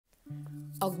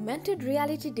Augmented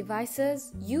reality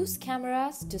devices use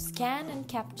cameras to scan and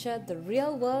capture the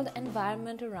real-world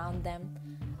environment around them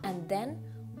and then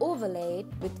overlay it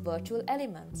with virtual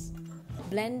elements,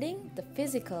 blending the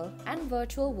physical and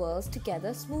virtual worlds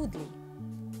together smoothly.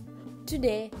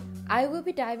 Today, I will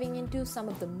be diving into some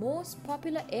of the most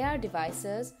popular AR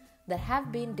devices that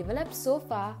have been developed so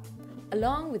far,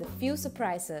 along with a few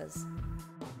surprises.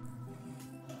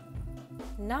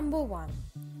 Number 1.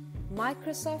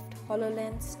 Microsoft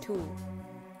Hololens 2.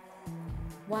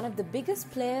 One of the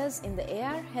biggest players in the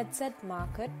AR headset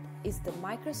market is the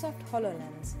Microsoft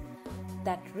Hololens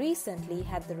that recently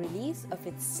had the release of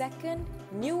its second,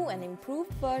 new and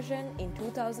improved version in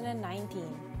 2019,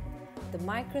 the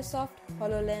Microsoft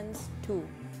Hololens 2.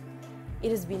 It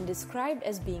has been described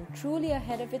as being truly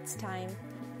ahead of its time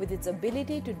with its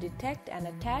ability to detect and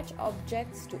attach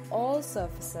objects to all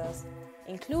surfaces,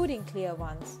 including clear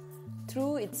ones,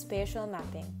 through its spatial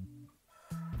mapping.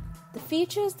 The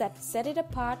features that set it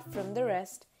apart from the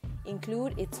rest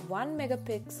include its 1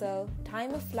 megapixel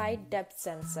time-of-flight depth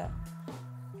sensor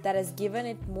that has given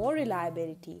it more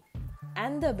reliability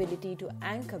and the ability to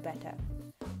anchor better,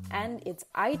 and its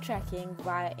eye tracking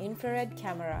via infrared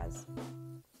cameras.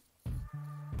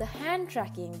 The hand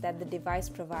tracking that the device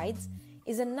provides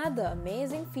is another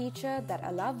amazing feature that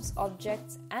allows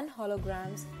objects and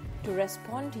holograms to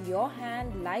respond to your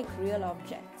hand like real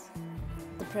objects.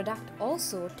 The product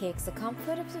also takes the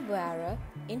comfort of the wearer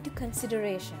into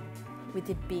consideration, with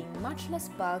it being much less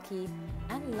bulky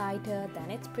and lighter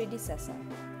than its predecessor.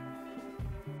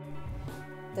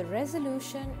 The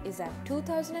resolution is at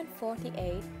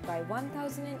 2048 by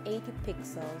 1080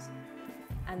 pixels,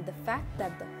 and the fact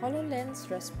that the HoloLens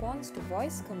responds to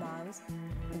voice commands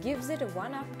gives it a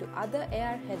one-up to other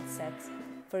AR headsets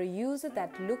for a user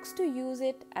that looks to use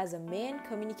it as a main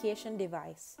communication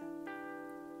device.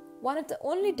 One of the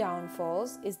only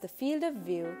downfalls is the field of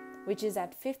view, which is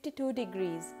at 52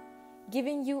 degrees,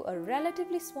 giving you a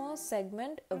relatively small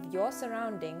segment of your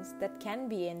surroundings that can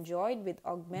be enjoyed with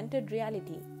augmented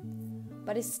reality,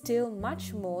 but is still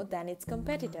much more than its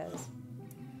competitors.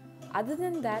 Other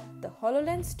than that, the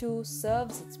HoloLens 2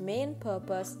 serves its main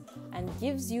purpose and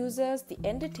gives users the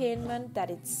entertainment that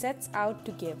it sets out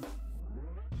to give.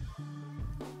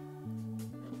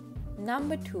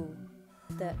 Number 2.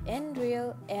 The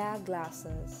nreal AR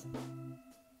glasses.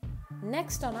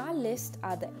 Next on our list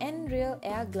are the nreal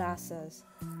AR glasses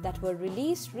that were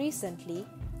released recently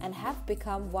and have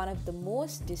become one of the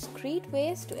most discreet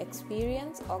ways to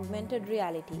experience augmented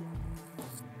reality.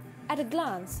 At a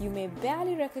glance, you may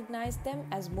barely recognize them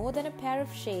as more than a pair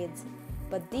of shades,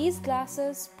 but these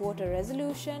glasses sport a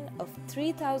resolution of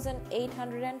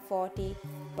 3840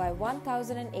 by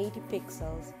 1080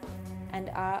 pixels and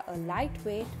are a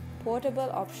lightweight, portable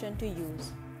option to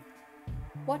use.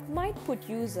 What might put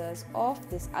users off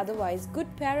this otherwise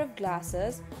good pair of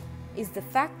glasses is the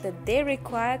fact that they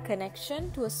require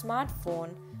connection to a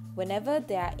smartphone whenever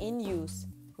they are in use,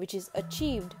 which is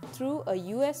achieved through a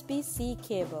USB-C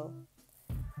cable.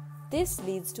 This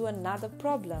leads to another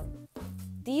problem.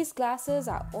 These glasses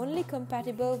are only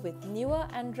compatible with newer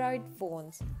Android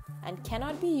phones and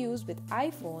cannot be used with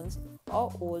iPhones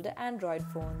or older Android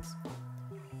phones.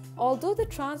 Although the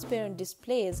transparent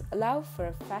displays allow for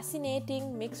a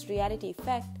fascinating mixed reality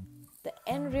effect, the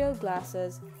nreal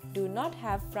glasses do not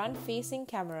have front-facing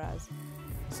cameras,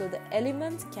 so the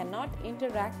elements cannot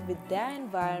interact with their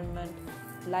environment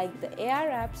like the AR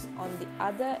apps on the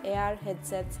other AR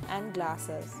headsets and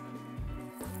glasses.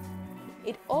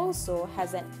 It also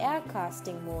has an air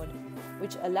casting mode,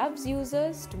 which allows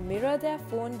users to mirror their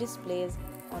phone displays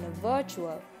on a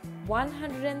virtual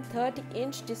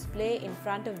 130-inch display in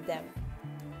front of them.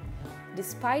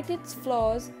 Despite its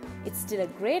flaws, it's still a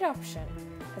great option,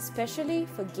 especially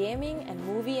for gaming and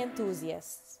movie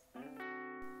enthusiasts.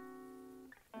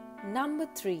 Number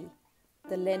 3.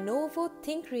 The Lenovo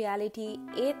ThinkReality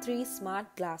A3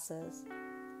 Smart Glasses.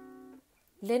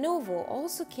 Lenovo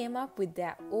also came up with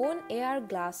their own AR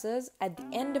glasses at the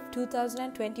end of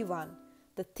 2021,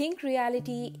 the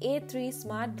ThinkReality A3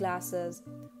 Smart Glasses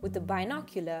with a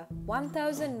binocular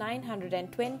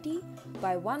 1920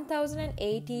 by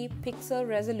 1080 pixel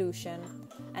resolution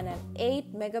and an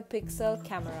 8 megapixel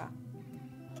camera.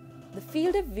 The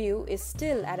field of view is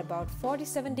still at about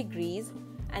 47 degrees,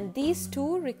 and these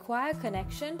two require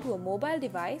connection to a mobile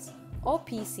device or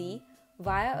PC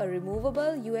via a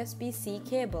removable USB-C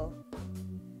cable.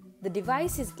 The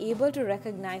device is able to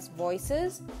recognize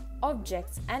voices,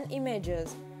 objects and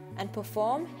images and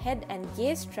perform head and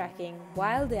gaze tracking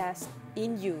while they are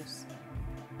in use.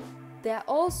 They are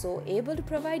also able to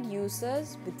provide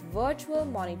users with virtual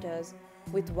monitors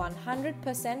with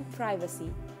 100%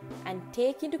 privacy and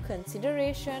take into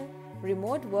consideration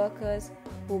remote workers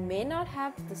who may not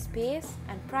have the space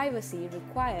and privacy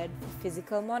required for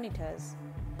physical monitors.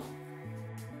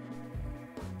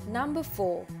 Number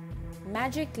 4.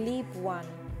 Magic Leap 1.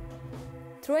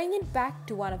 Throwing it back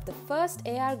to one of the first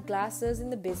AR glasses in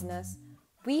the business,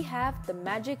 we have the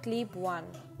Magic Leap 1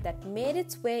 that made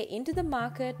its way into the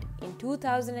market in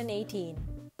 2018.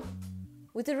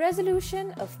 With a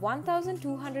resolution of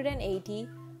 1280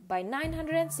 by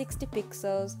 960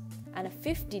 pixels and a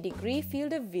 50-degree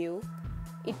field of view,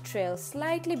 it trails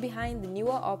slightly behind the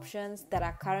newer options that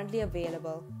are currently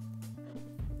available.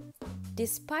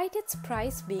 Despite its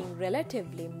price being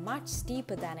relatively much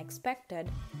steeper than expected,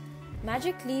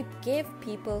 Magic Leap gave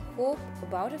people hope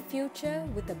about a future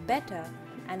with a better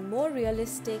and more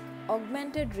realistic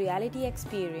augmented reality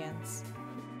experience.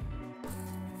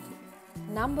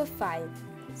 Number 5.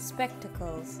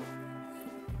 Spectacles.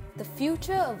 The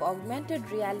future of augmented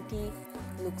reality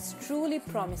looks truly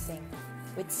promising,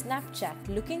 with Snapchat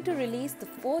looking to release the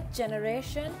 4th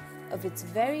generation of its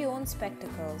very own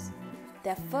spectacles,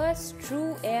 their first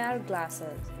true AR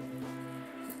glasses.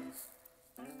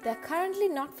 They are currently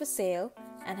not for sale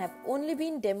and have only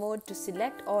been demoed to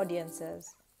select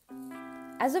audiences.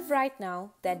 As of right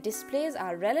now, their displays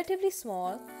are relatively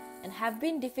small and have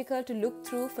been difficult to look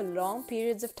through for long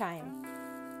periods of time.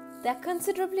 They are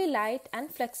considerably light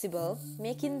and flexible,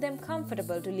 making them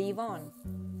comfortable to leave on.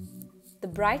 The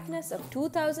brightness of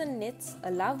 2000 nits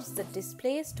allows the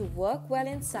displays to work well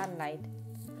in sunlight,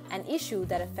 an issue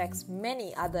that affects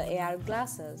many other AR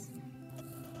glasses.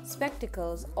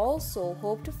 Spectacles also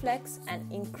hope to flex an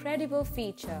incredible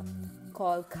feature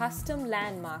called custom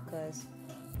landmarkers,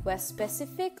 where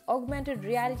specific augmented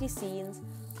reality scenes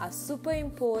are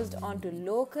superimposed onto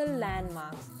local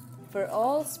landmarks for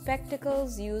all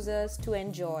spectacles users to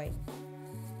enjoy.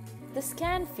 The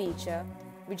scan feature,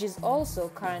 which is also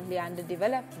currently under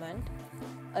development,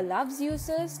 allows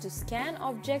users to scan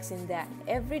objects in their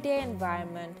everyday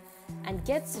environment and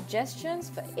get suggestions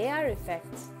for AR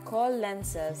effects called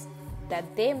lenses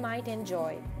that they might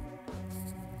enjoy.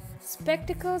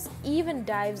 Spectacles even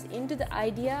dives into the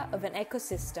idea of an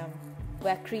ecosystem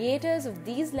where creators of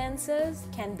these lenses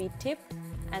can be tipped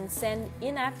and send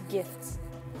in-app gifts.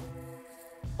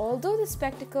 Although the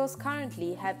spectacles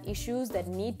currently have issues that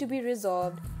need to be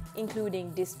resolved,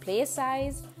 including display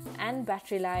size and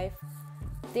battery life,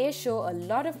 they show a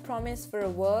lot of promise for a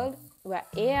world where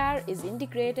AR is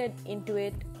integrated into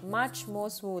it much more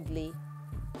smoothly.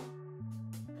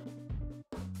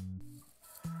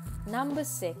 Number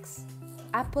 6.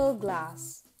 Apple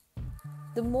Glass.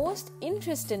 The most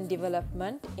interesting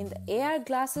development in the AR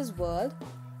glasses world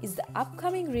is the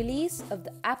upcoming release of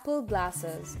the Apple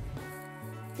Glasses.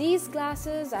 These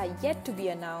glasses are yet to be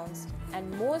announced,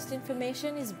 and most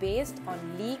information is based on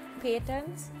leaked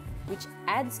patents, which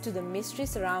adds to the mystery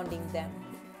surrounding them.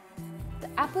 The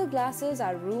Apple Glasses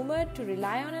are rumored to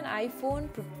rely on an iPhone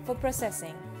for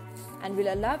processing and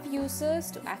will allow users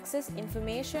to access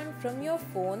information from your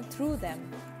phone through them.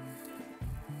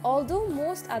 Although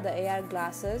most other AR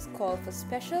glasses call for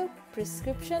special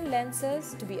prescription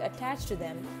lenses to be attached to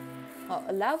them or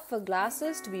allow for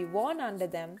glasses to be worn under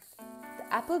them,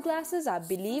 the Apple Glasses are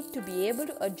believed to be able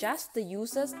to adjust the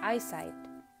user's eyesight.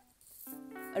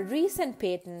 A recent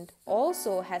patent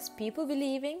also has people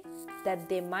believing that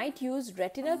they might use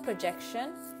retinal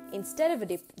projection instead of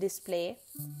a display,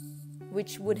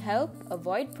 which would help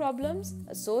avoid problems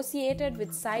associated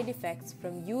with side effects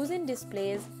from using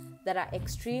displays that are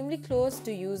extremely close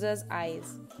to users'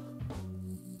 eyes.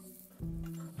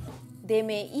 They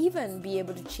may even be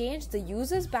able to change the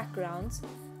user's backgrounds,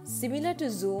 similar to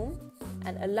Zoom,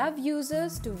 and allow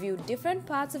users to view different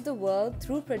parts of the world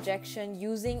through projection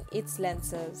using its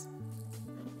lenses.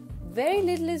 Very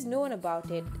little is known about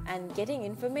it, and getting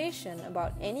information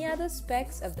about any other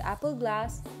specs of the Apple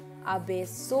Glass are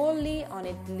based solely on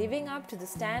it living up to the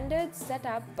standards set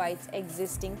up by its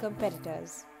existing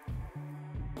competitors.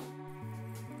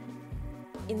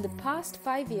 In the past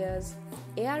 5 years,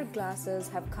 AR glasses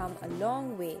have come a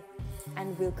long way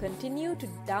and will continue to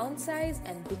downsize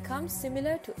and become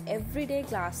similar to everyday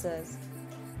glasses.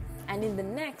 And in the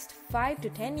next 5 to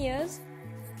 10 years,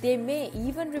 they may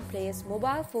even replace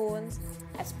mobile phones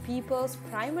as people's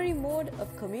primary mode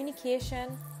of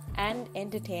communication and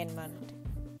entertainment.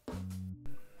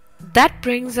 That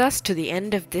brings us to the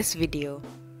end of this video.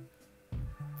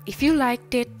 If you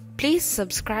liked it, please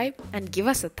subscribe and give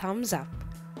us a thumbs up.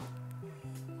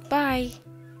 Bye.